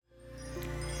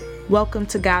Welcome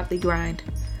to Godly Grind.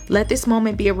 Let this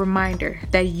moment be a reminder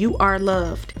that you are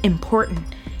loved, important,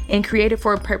 and created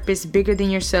for a purpose bigger than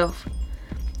yourself.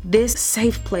 This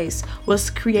safe place was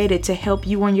created to help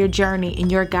you on your journey in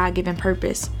your God-given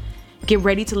purpose. Get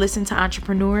ready to listen to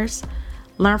entrepreneurs,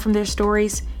 learn from their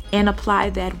stories, and apply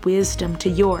that wisdom to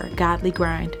your godly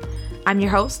grind. I'm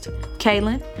your host,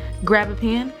 Kaylin. Grab a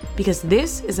pen because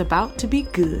this is about to be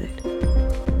good.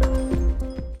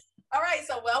 All right,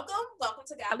 so welcome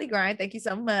to Godly Grind. Thank you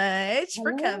so much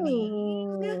for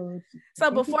coming.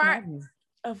 So before I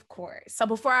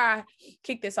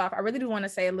kick this off, I really do want to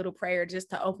say a little prayer just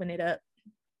to open it up.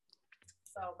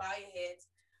 So bow your heads.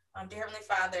 Dear Heavenly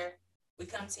Father, we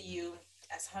come to you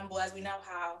as humble as we know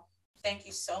how. Thank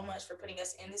you so much for putting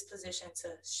us in this position to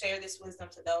share this wisdom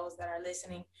to those that are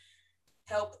listening.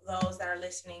 Help those that are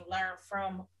listening learn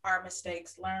from our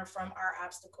mistakes, learn from our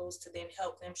obstacles to then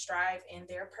help them strive in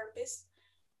their purpose.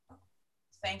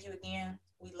 Thank you again.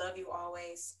 We love you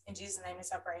always. In Jesus' name I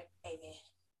pray. Amen.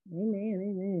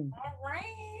 Amen. All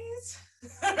right.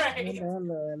 All right.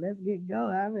 Let's get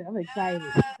going. I'm excited.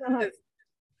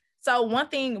 So one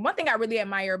thing I really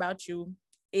admire about you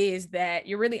is that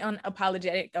you're really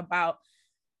unapologetic about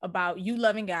you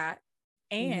loving God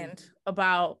and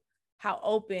about how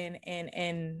open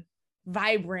and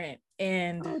vibrant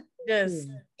and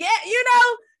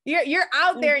you're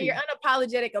out there and you're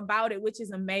unapologetic about it, which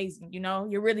is amazing.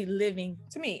 You're really living,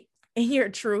 to me, in your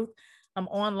truth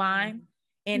online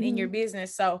and in your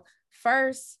business. So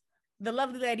first, the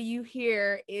lovely lady you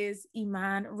hear is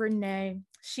Iman Renee.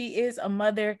 She is a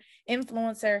mother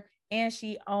influencer and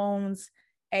she owns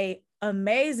a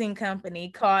amazing company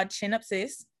called Chin Up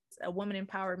Sis, a woman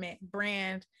empowerment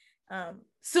brand,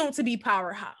 soon to be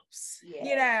powerhouse.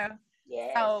 Yes.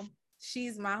 So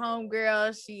she's my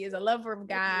homegirl. She is a lover of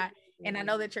God, and I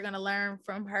know that you're going to learn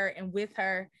from her and with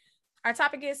her. Our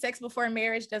topic is sex before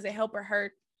marriage. Does it help or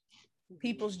hurt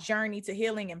people's journey to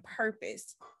healing and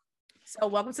purpose? So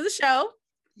welcome to the show.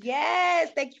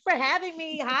 Yes, thank you for having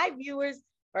me. Hi, viewers,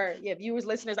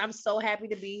 listeners. I'm so happy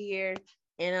to be here.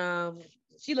 And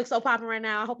she looks so popping right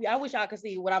now. I wish y'all could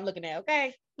see what I'm looking at.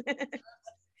 Okay. Thank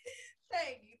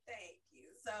you.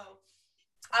 So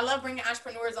I love bringing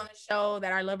entrepreneurs on the show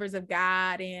that are lovers of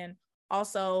God and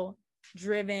also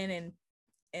driven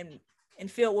and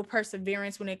filled with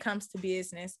perseverance when it comes to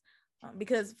business.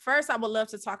 Because first, I would love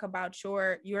to talk about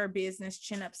your business,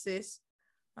 Chin Up Sis.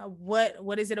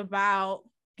 What is it about?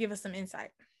 Give us some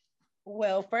insight.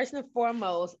 Well, first and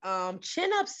foremost, Chin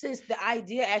Up Sis, the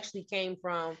idea actually came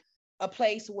from a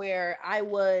place where I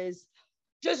was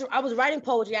writing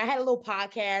poetry. I had a little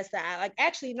podcast that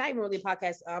actually not even really a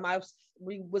podcast. I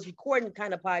was recording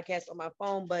kind of podcasts on my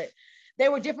phone, but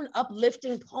there were different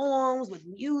uplifting poems with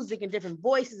music and different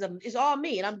voices. It's all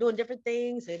me, and I'm doing different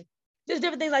things and just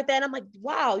different things like that. And I'm like,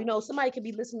 wow, somebody could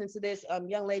be listening to this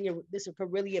young lady. This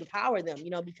could really empower them,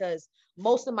 because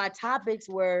most of my topics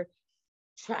were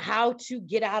how to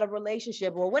get out of a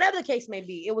relationship or whatever the case may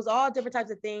be. It was all different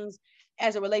types of things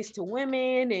as it relates to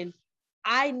women. And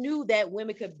I knew that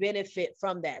women could benefit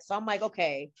from that. So I'm like,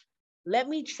 okay, let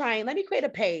me create a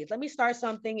page. Let me start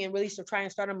something and really try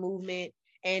and start a movement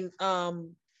and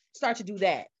start to do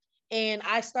that. And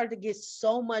I started to get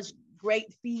so much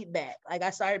great feedback.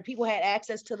 People had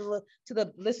access to the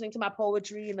listening to my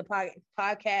poetry and the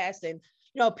podcast. And,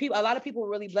 a lot of people were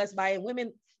really blessed by it.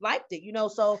 Women liked it,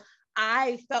 so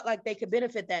I felt like they could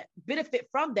benefit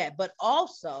from that. But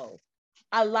also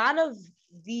a lot of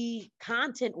the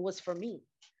content was for me.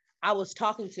 I was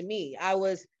talking to me. I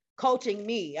was coaching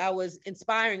me. I was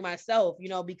inspiring myself,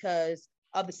 because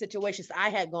of the situations I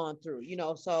had gone through,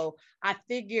 so I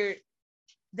figured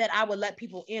that I would let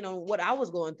people in on what I was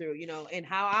going through, and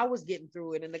how I was getting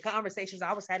through it and the conversations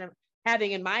I was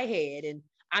having in my head. And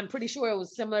I'm pretty sure it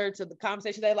was similar to the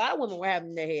conversation that a lot of women were having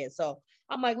in their head. So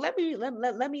I'm like, let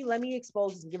me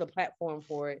expose this and give a platform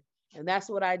for it. And that's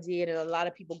what I did. And a lot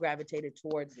of people gravitated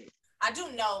towards it. I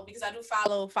do know, because I do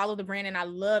follow the brand and I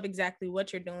love exactly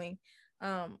what you're doing.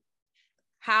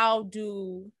 How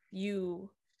do you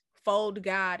fold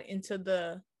God into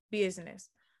the business?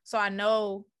 So I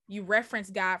know you reference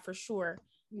God for sure,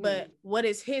 but what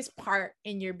is his part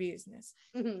in your business?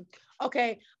 Mm-hmm.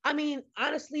 Okay. I mean,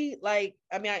 honestly,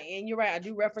 and you're right, I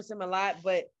do reference him a lot,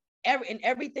 but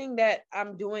everything that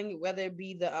I'm doing, whether it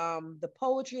be the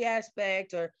poetry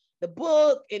aspect or the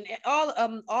book and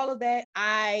all of that,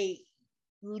 I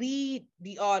lead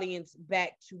the audience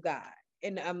back to God.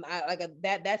 And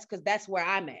that's because that's where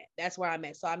I'm at.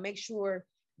 So I make sure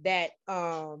that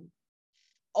the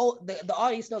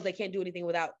audience knows they can't do anything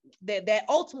without that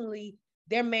ultimately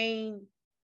their main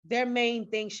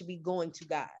thing should be going to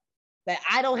God. that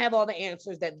I don't have all the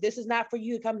answers, that this is not for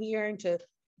you to come here and to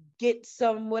get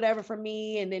some whatever from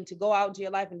me and then to go out into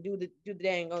your life and do the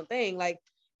dang on thing. Like,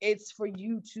 it's for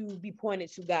you to be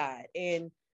pointed to God.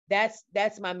 And that's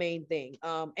my main thing.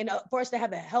 And for us to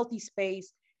have a healthy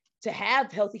space, to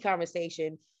have healthy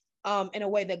conversation, in a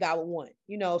way that God would want,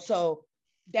 so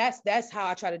that's how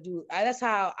I try to do. That's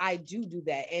how I do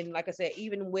that. And like I said,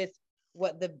 even with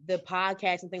what the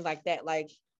podcast and things like that,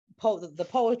 like the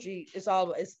poetry, it's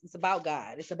about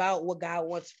God. It's about what God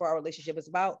wants for our relationship. It's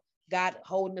about God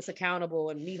holding us accountable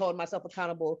and me holding myself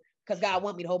accountable because God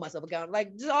wants me to hold myself accountable.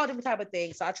 Like, just all different type of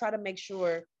things. So I try to make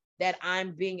sure that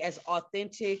I'm being as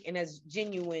authentic and as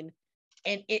genuine,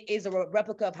 and it is a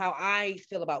replica of how I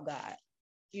feel about God.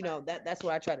 That's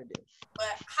what I try to do. But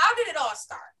how did it all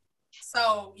start?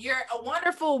 So you're a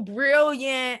wonderful,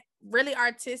 brilliant, really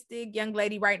artistic young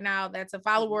lady right now that's a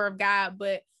follower of God,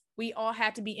 but we all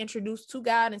had to be introduced to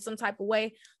God in some type of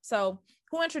way. So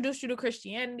who introduced you to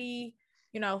Christianity?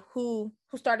 Who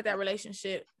started that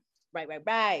relationship? Right.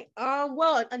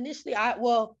 Well, initially,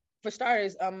 for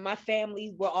starters, my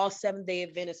family were all Seventh-day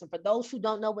Adventists, and for those who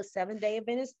don't know what Seventh-day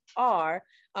Adventists are,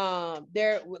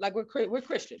 they're like we're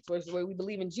Christians. Where we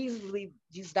believe in Jesus, we believe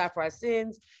Jesus died for our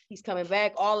sins, He's coming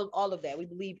back, all of that. We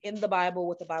believe in the Bible,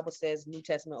 what the Bible says, New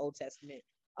Testament, Old Testament.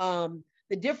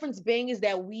 The difference being is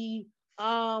that we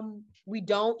don't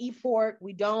eat pork,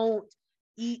 we don't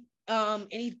eat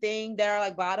anything that are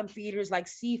like bottom feeders, like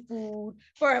seafood,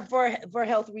 for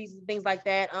health reasons, things like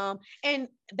that. And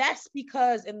that's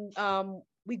because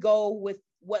we go with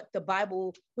what the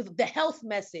Bible, with the health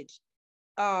message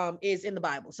is in the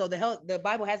Bible. So the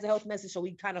Bible has the health message, so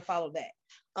we kind of follow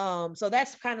that. So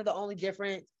that's kind of the only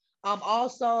difference.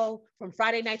 Also, from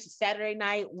Friday night to Saturday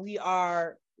night, we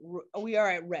are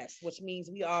at rest, which means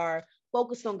we are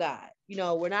focused on God.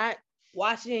 We're not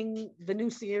watching the new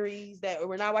series, that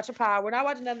we're not watching Power, we're not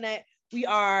watching none of that. We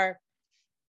are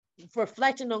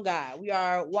reflecting on God. We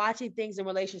are watching things in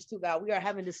relations to God. We are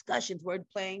having discussions. We're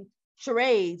playing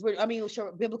charades.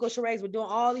 Biblical charades. We're doing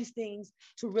all these things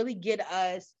to really get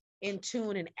us in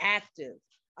tune and active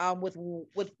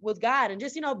with God, and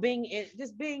just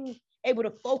being able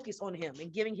to focus on Him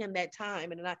and giving Him that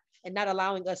time, and not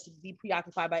allowing us to be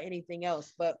preoccupied by anything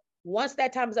else. But once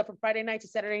that time is up from Friday night to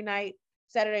Saturday night,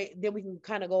 then we can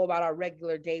kind of go about our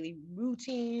regular daily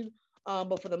routine.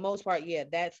 But for the most part, yeah,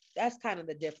 that's kind of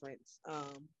the difference.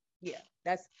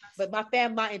 But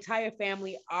my entire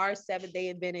family are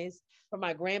Seventh-day Adventists, from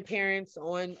my grandparents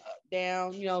on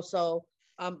down, so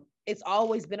it's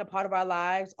always been a part of our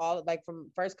lives, all like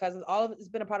from first cousins, all of it's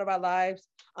been a part of our lives.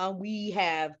 We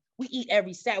eat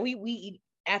every Saturday, we eat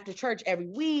after church every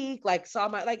week, like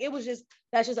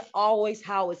that's just always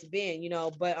how it's been,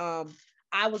 but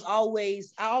I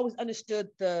always understood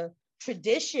the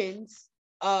traditions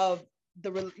of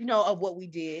of what we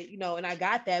did, and I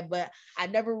got that, but I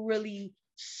never really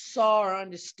saw or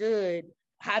understood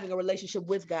having a relationship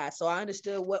with God. So I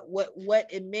understood what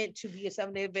it meant to be a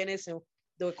Seventh-day Adventist and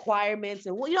the requirements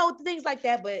and things like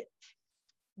that, but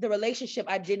the relationship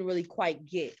I didn't really quite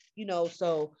get,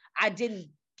 so I didn't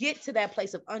get to that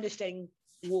place of understanding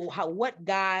what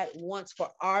God wants for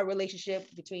our relationship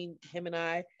between Him and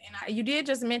I. And you did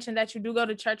just mention that you do go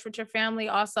to church with your family,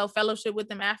 also fellowship with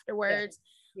them afterwards.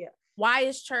 Yeah. Why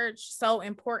is church so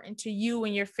important to you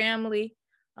and your family?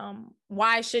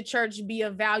 Why should church be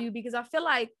of value? Because I feel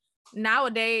like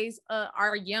nowadays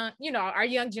our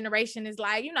young generation is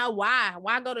like,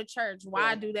 why go to church?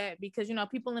 Why do that? Because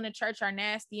people in the church are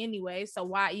nasty anyway, so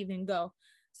why even go?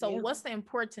 So what's the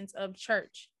importance of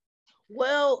church?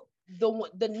 Well,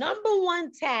 the number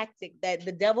one tactic that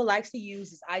the devil likes to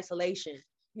use is isolation.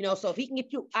 So if he can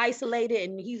get you isolated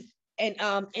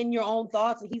and in your own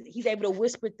thoughts, and he's able to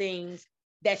whisper things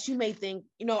that you may think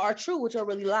are true, which are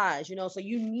really lies. So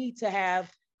you need to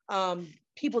have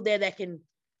people there that can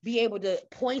be able to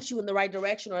point you in the right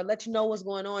direction or let you know what's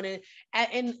going on.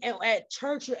 And at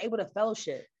church, you're able to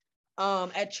fellowship.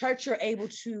 At church, you're able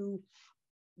to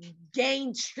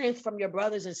gain strength from your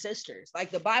brothers and sisters.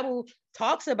 Like the Bible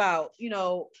talks about,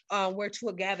 where two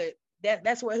are gathered,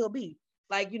 that's where He'll be.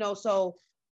 Like, so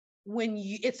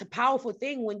it's a powerful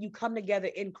thing when you come together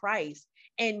in Christ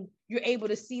and you're able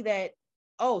to see that,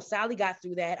 oh, Sally got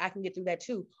through that, I can get through that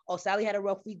too. Oh, Sally had a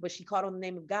rough week, but she called on the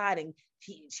name of God and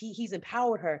he's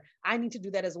empowered her. I need to do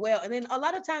that as well. And then a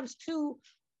lot of times too,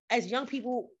 as young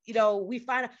people, we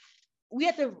find out we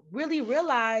have to really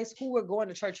realize who we're going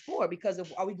to church for, because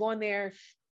are we going there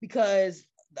because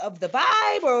of the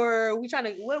vibe, or are we trying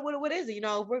to, what is it?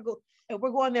 If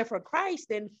we're going there for Christ,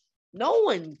 then no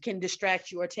one can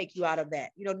distract you or take you out of that.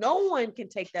 No one can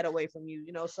take that away from you,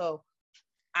 so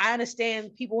I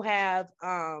understand people have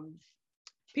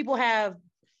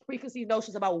preconceived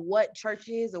notions about what church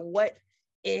is and what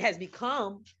it has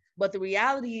become, but the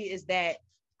reality is that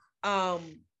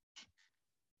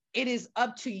it is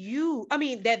up to you. I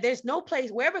mean, that there's no place,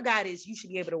 wherever God is, you should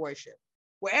be able to worship.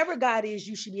 Wherever God is,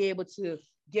 you should be able to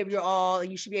give your all,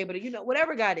 and you should be able to,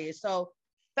 whatever God is. So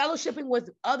fellowshipping with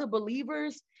other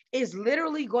believers is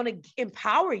literally going to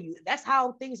empower you. That's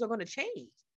how things are going to change.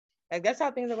 Like, that's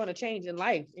how things are going to change in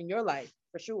life, in your life,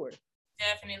 for sure.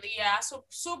 Definitely, yeah. So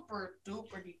super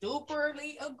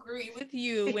duperly agree with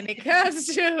you when it comes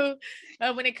to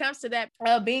that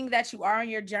being that you are on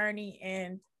your journey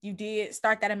and you did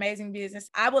start that amazing business.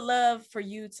 I would love for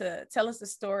you to tell us a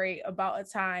story about a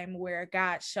time where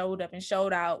God showed up and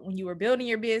showed out when you were building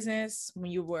your business,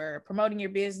 when you were promoting your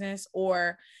business,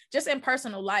 or just in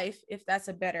personal life, if that's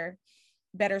a better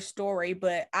story.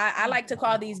 But I like to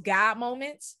call these God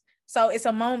moments. So it's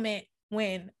a moment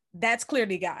when that's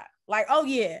clearly God. Like, oh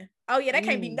yeah, that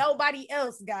can't be nobody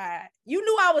else, God. You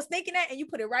knew I was thinking that and you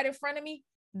put it right in front of me.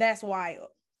 That's wild.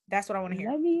 That's what I want to hear.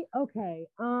 Okay.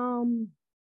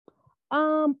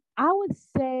 I would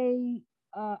say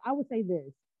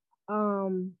this.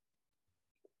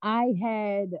 I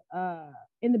had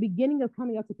in the beginning of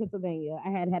coming up to Pennsylvania, I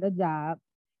had a job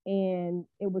and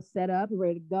it was set up,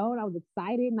 ready to go, and I was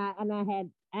excited. And I had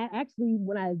actually,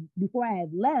 before I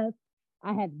had left,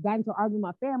 I had gotten to argue with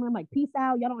my family. I'm like, peace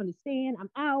out, y'all don't understand.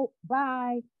 I'm out.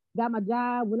 Bye. Got my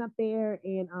job, went up there,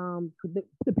 and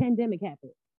the pandemic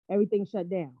happened. Everything shut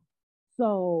down.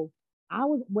 So I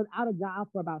was without a job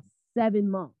for about 7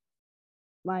 months.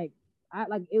 Like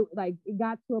it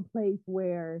got to a place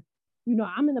where,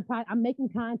 I'm making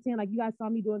content. Like, you guys saw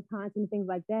me doing content and things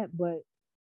like that. But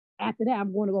after that,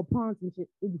 I'm going to go pawn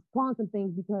some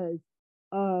things because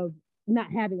of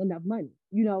not having enough money,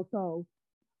 So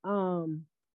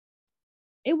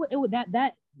it was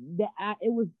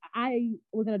I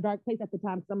was in a dark place at the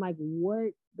time. So I'm like,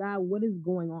 what, God, what is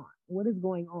going on? What is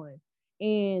going on?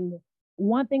 And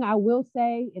one thing I will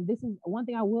say, and this is one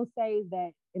thing I will say,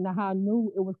 that and how I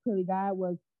knew it was clearly God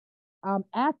was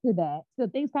after that. So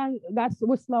things kind of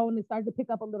were slow and it started to pick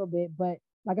up a little bit, but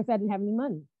like I said, I didn't have any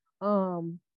money.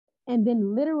 And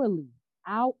then literally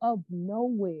out of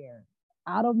nowhere,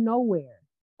 I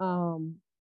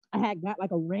had got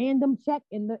like a random check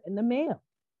in the mail,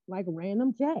 like a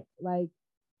random check,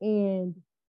 and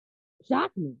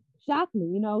shocked me,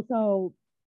 So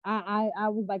I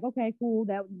was like, okay, cool.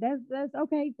 That's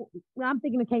okay. I'm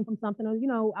thinking it came from something.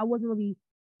 I wasn't really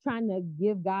trying to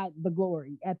give God the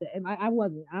glory at the end. I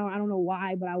wasn't. I don't know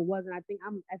why, but I wasn't. I think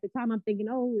at the time I'm thinking,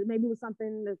 oh, maybe it was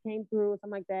something that came through or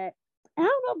something like that. I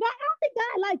don't know, God. I don't think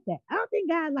God like that. I don't think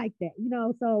God like that.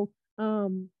 So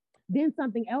then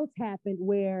something else happened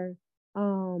where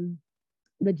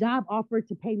the job offered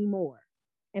to pay me more.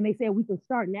 And they said we can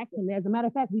start next. And as a matter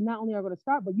of fact, we not only are going to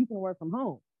start, but you can work from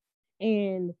home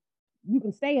and you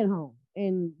can stay at home.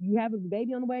 And you have a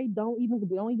baby on the way, don't even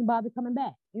bother coming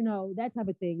back, that type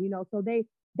of thing, So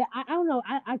I don't know.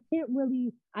 I can't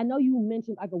really, I know you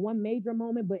mentioned like a one major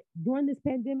moment, but during this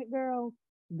pandemic, girl,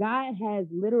 God has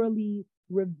literally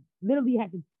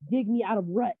had to dig me out of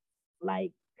rut,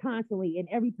 like constantly. And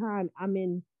every time I'm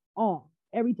in awe,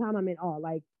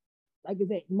 like I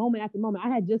said, moment after moment. I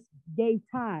had just gave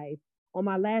tithe on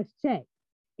my last check.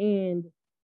 And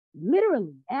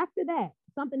literally after that,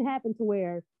 something happened to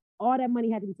where all that money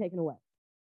had to be taken away.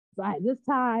 So I had just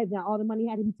tithe, now all the money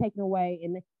had to be taken away.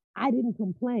 And I didn't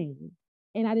complain.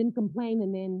 And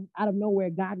then out of nowhere,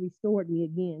 God restored me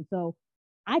again. So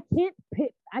I can't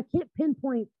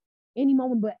pinpoint any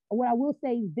moment, but what I will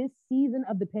say is this season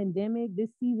of the pandemic, this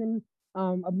season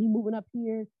of me moving up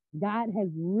here, God has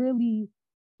really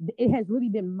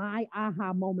been my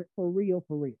aha moment for real.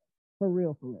 So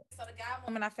the God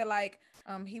moment, I feel like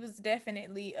he was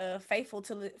definitely faithful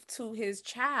to his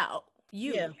child,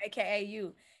 aka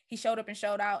you. He showed up and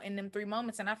showed out in them 3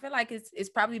 moments, and I feel like it's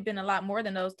probably been a lot more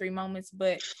than those 3 moments,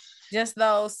 but just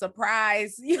those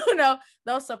surprise,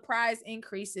 those surprise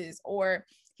increases, or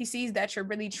he sees that you're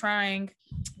really trying.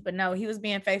 But no, he was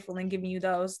being faithful and giving you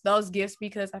those gifts,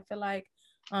 because I feel like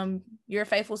you're a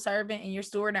faithful servant and you're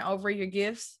stewarding over your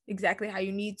gifts exactly how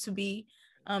you need to be.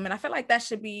 And I feel like that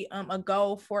should be a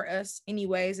goal for us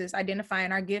anyways, is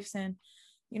identifying our gifts and,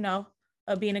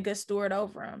 being a good steward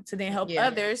over them to then help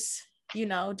others,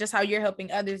 just how you're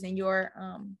helping others in your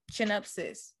chin up,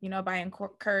 sis, by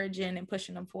encouraging and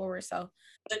pushing them forward. So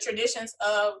the traditions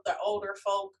of the older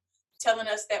folk telling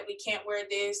us that we can't wear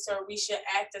this or we should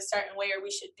act a certain way or we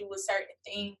should do a certain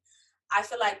thing, I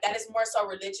feel like that is more so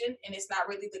religion and it's not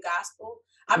really the gospel.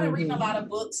 I've been reading a lot of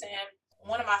books and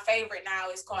one of my favorite now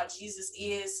is called Jesus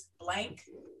is Blank.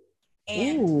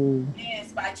 And Ooh.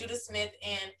 it's by Judah Smith.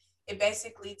 And it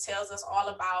basically tells us all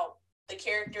about the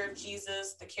character of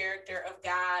Jesus, the character of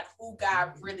God, who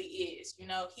God really is. You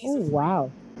know, he's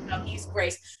Wow. he's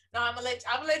grace. No, I'm gonna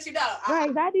let you know. Right,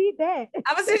 I need that.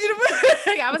 I'm gonna send you the book.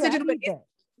 I'm gonna send you the book. Yeah,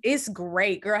 It's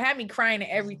great, girl. Had me crying at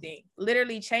everything.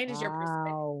 Literally changes your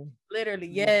perspective. wow. Literally,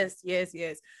 yes.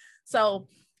 So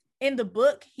in the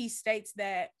book, he states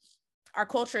that our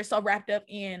culture is so wrapped up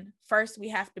in, first we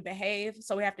have to behave,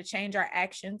 so we have to change our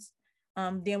actions.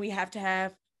 Then we have to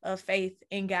have a faith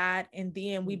in God, and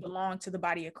then we belong to the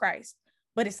body of Christ.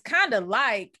 But it's kind of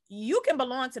like you can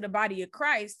belong to the body of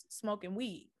Christ smoking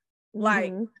weed.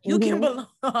 Like you can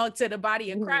belong to the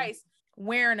body of Christ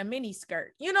wearing a mini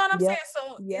skirt. You know what I'm saying?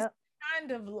 So it's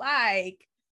kind of like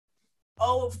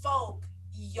old folk,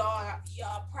 y'all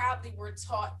probably were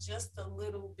taught just a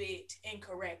little bit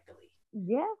incorrectly.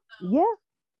 Yeah. So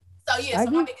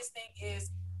my biggest thing is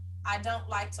I don't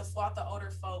like to fault the older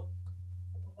folk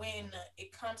when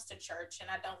it comes to church, and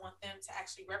I don't want them to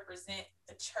actually represent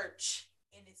the church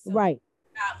in itself. Right.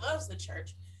 God loves the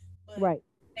church, but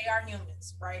they are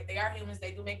humans, right? They are humans.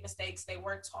 They do make mistakes. They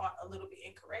were taught a little bit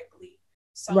incorrectly.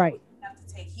 So we have to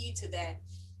take heed to that,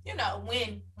 you know,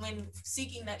 when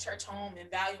seeking that church home and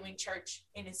valuing church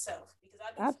in itself. Because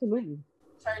I do absolutely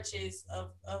church is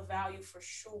of value for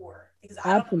sure. Because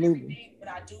I don't know everything, but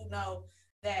I do know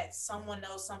that someone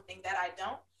knows something that I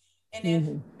don't.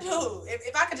 And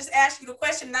if I could just ask you the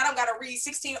question and I don't got to read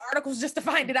 16 articles just to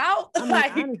find it out,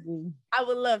 honestly, I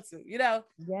would love to, you know.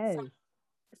 Yes. So,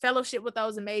 fellowship with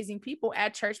those amazing people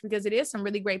at church, because it is some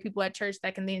really great people at church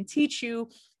that can then teach you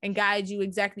and guide you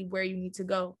exactly where you need to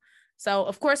go. So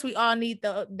of course we all need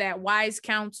that wise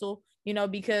counsel, you know,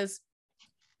 because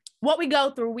what we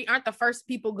go through, we aren't the first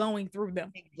people going through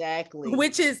them. Exactly.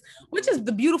 Which is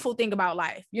the beautiful thing about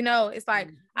life. You know, it's like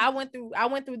I went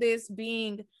through this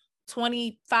being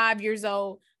 25 years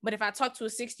old, but if I talk to a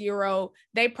 60-year-old,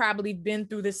 they probably been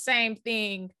through the same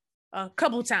thing a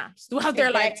couple times throughout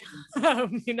their life,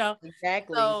 you know.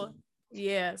 Exactly. So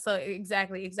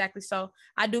exactly. So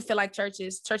I do feel like church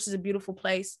is a beautiful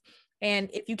place, and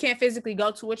if you can't physically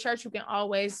go to a church, you can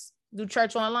always do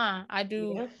church online. I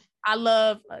do. Yeah. I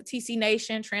love TC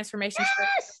Nation, Transformation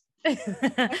Church.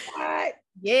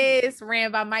 Yes,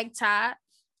 ran by Mike Todd,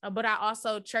 but I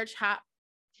also church hop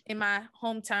in my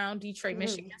hometown, Detroit,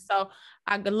 Michigan. So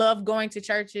I love going to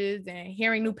churches and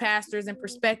hearing new pastors and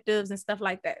perspectives and stuff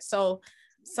like that. So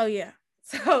yeah.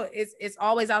 So it's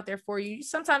always out there for you.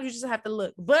 Sometimes you just have to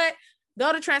look, but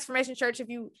go to Transformation Church. If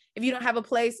you don't have a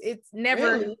place, it's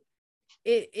never,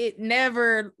 he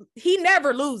never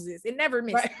loses. It never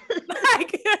misses.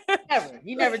 Like,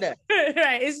 he never does.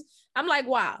 Right. I'm like,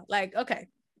 wow. Like, okay.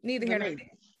 Neither here nor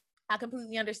there. I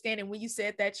completely understand. And when you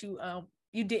said that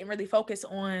you didn't really focus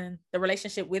on the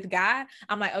relationship with God,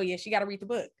 I'm like, oh yeah, she got to read the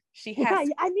book. She has.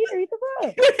 I need to read the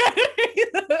book.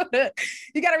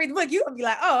 You got to read the book. You gonna be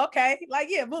like, oh, okay, like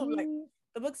yeah, boom, like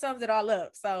the book sums it all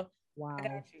up. So wow, I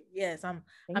got you. Yes, I'm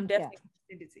definitely gonna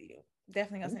send it to you.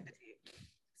 Definitely gonna send it to you.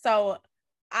 So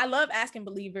I love asking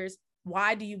believers,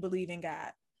 why do you believe in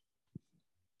God?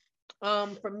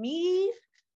 For me,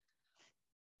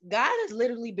 God has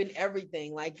literally been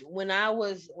everything. Like when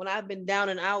I've been down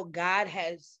and out, God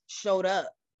has showed up.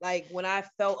 Like when I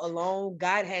felt alone,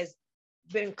 God has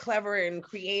been clever and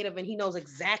creative, and he knows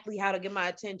exactly how to get my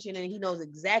attention, and he knows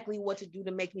exactly what to do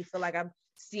to make me feel like I'm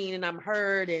seen and I'm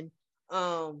heard. And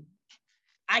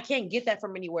I can't get that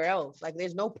from anywhere else. Like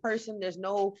there's no person, there's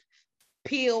no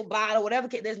pill, bottle, whatever.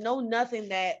 There's nothing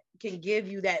that can give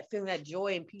you that feeling, that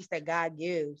joy and peace that God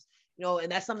gives. You know,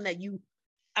 and that's something that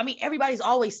everybody's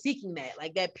always seeking that,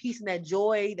 like that peace and that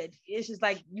joy, that it's just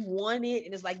like you want it,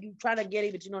 and it's like you try to get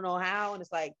it, but you don't know how. And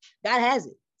it's like God has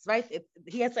it. It's right.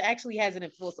 He has it in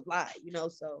full supply, you know.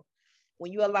 So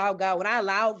when you allow God, when I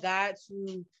allow God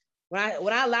to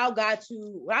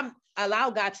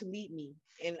lead me,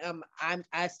 and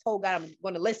I told God I'm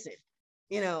going to listen,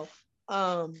 you know,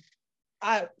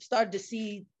 I started to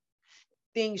see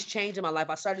things change in my life.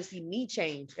 I started to see me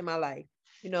change in my life.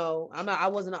 You know, I'm not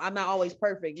always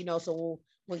perfect, you know. So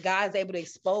when God's able to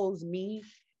expose me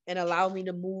and allow me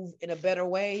to move in a better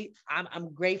way,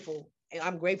 I'm grateful. And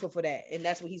I'm grateful for that. And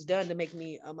that's what he's done to make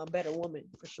me a better woman,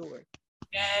 for sure.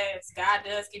 Yes, God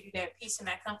does give you that peace and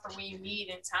that comfort when you need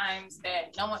in times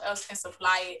that no one else can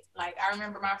supply it. Like I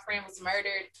remember my friend was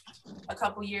murdered a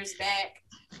couple years back,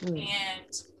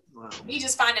 and me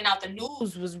just finding out the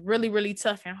news was really, really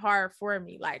tough and hard for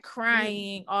me, like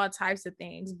crying, all types of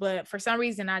things. But for some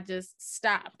reason, I just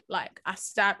stopped. Like I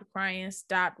stopped crying,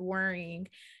 stopped worrying.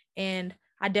 And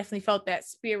I definitely felt that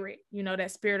spirit,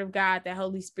 that spirit of God, that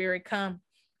Holy Spirit come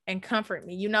and comfort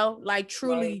me, like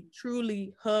truly,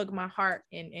 truly hug my heart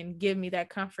and give me that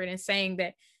comfort and saying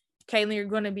that, Kaylin, you're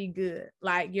going to be good.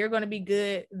 Like, you're going to be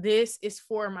good. This is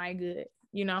for my good,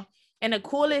 And the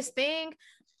coolest thing,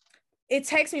 it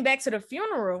takes me back to the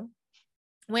funeral.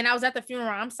 When I was at the funeral,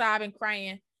 I'm sobbing,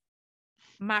 crying.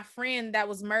 My friend that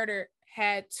was murdered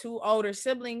had 2 older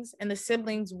siblings, and the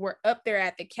siblings were up there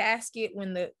at the casket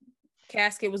when the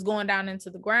casket was going down into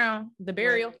the ground, the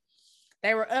burial. Right.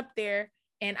 They were up there,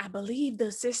 and I believe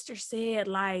the sister said,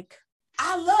 like,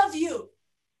 I love you.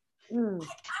 Like,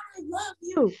 I love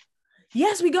you.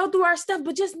 Yes, we go through our stuff,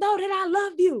 but just know that I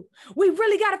love you. We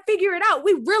really got to figure it out.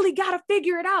 We really got to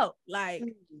figure it out. Like,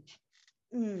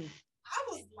 I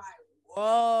was like,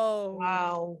 whoa.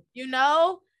 Wow.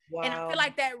 Wow. And I feel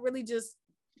like that really just,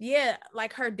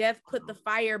 like her death put the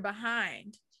fire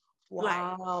behind.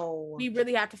 Wow. Like, we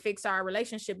really have to fix our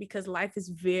relationship because life is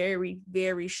very,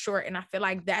 very short. And I feel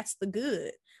like that's the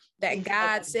good that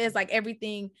God says, like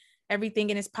everything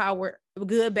in his power,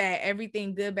 good, bad,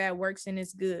 everything good, bad works in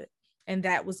his good. And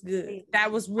that was good.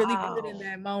 That was really good in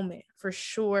that moment. For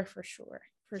sure.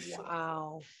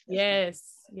 Wow. Yes.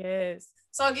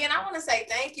 So again, I want to say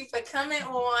thank you for coming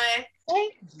on.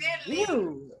 Thank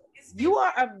you. You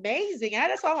are amazing. And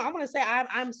that's all I'm going to say.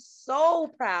 I'm so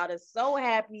proud and so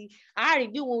happy. I already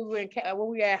knew when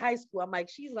we were at high school. I'm like,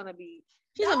 she's gonna be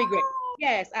great.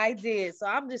 Yes, I did. So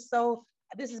I'm just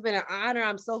this has been an honor.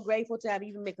 I'm so grateful to have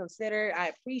even been considered. I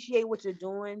appreciate what you're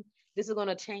doing. This is going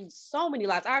to change so many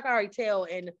lives. I can already tell,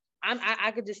 and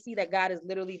I could just see that God is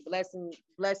literally blessing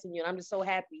you. And I'm just so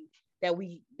happy that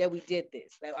we did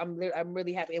this. I'm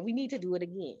really happy, and we need to do it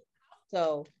again.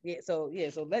 So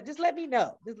let me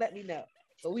know.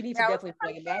 But we need to definitely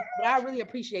play it back. But I really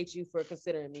appreciate you for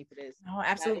considering me for this. Oh,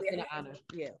 absolutely. It's been an honor.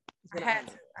 Yeah. I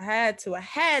had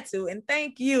to. And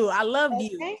thank you. I love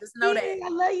you. Just know that. I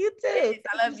love you too. Yes,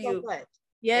 I love you. So much.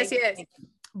 Yes.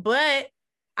 But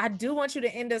I do want you to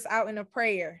end us out in a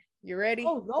prayer. You ready?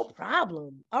 Oh, no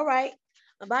problem. All right.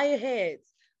 Bow your heads.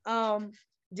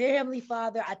 Dear Heavenly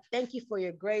Father, I thank you for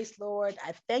your grace, Lord.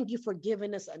 I thank you for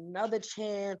giving us another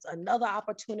chance, another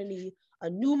opportunity, a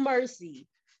new mercy,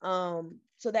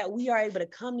 so that we are able to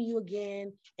come to you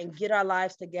again and get our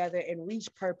lives together and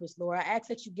reach purpose, Lord. I ask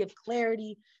that you give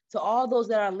clarity to all those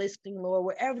that are listening, Lord,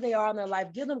 wherever they are in their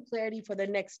life. Give them clarity for their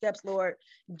next steps, Lord.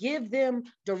 Give them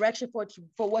direction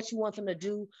for what you want them to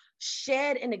do.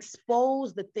 Shed and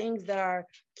expose the things that are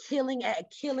killing and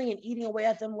eating away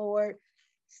at them, Lord.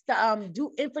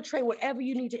 Infiltrate wherever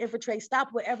you need to infiltrate. Stop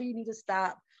wherever you need to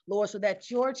stop, Lord, so that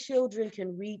your children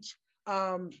can reach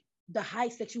the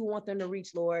heights that you want them to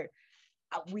reach, Lord.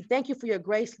 We thank you for your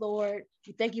grace, Lord.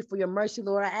 We thank you for your mercy,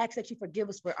 Lord. I ask that you forgive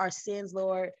us for our sins,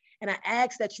 Lord. And I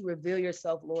ask that you reveal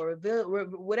yourself, Lord.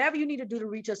 Whatever you need to do to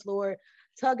reach us, Lord.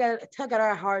 Tug at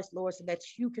our hearts, Lord, so that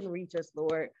you can reach us,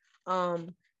 Lord.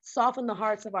 Soften the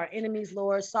hearts of our enemies,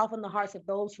 Lord. Soften the hearts of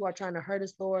those who are trying to hurt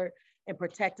us, Lord. And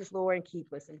protect us, Lord, and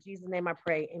keep us. In Jesus' name I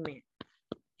pray. Amen.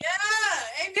 Yeah,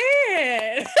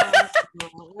 amen.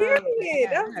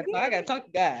 I got to talk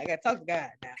to God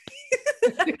now.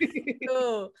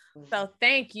 Cool. So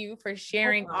thank you for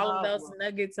sharing all of those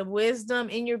nuggets of wisdom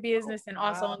in your business and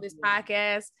also on this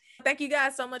podcast. Thank you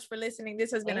guys so much for listening.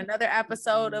 This has been another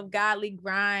episode of Godly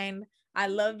Grind. I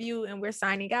love you, and we're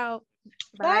signing out.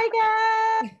 Bye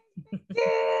guys.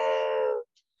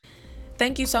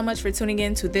 Thank you so much for tuning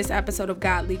in to this episode of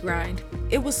Godly Grind.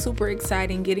 It was super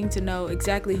exciting getting to know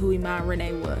exactly who Iman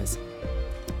Renee was.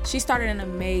 She started an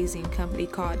amazing company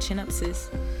called Chin Up Sis.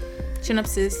 Chin Up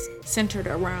Sis centered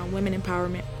around women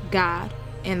empowerment, God,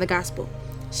 and the gospel.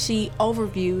 She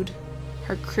overviewed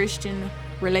her Christian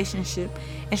relationship,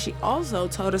 and she also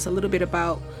told us a little bit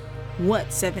about what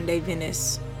 7-Day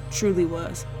Venice truly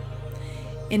was.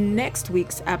 In next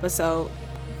week's episode,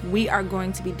 we are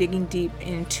going to be digging deep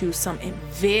into some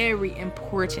very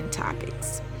important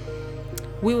topics.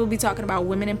 We will be talking about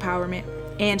women empowerment,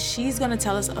 and she's going to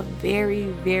tell us a very,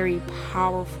 very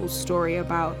powerful story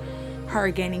about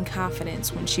her gaining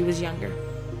confidence when she was younger.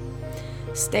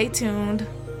 Stay tuned.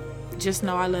 Just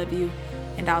know I love you,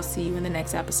 and I'll see you in the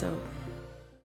next episode.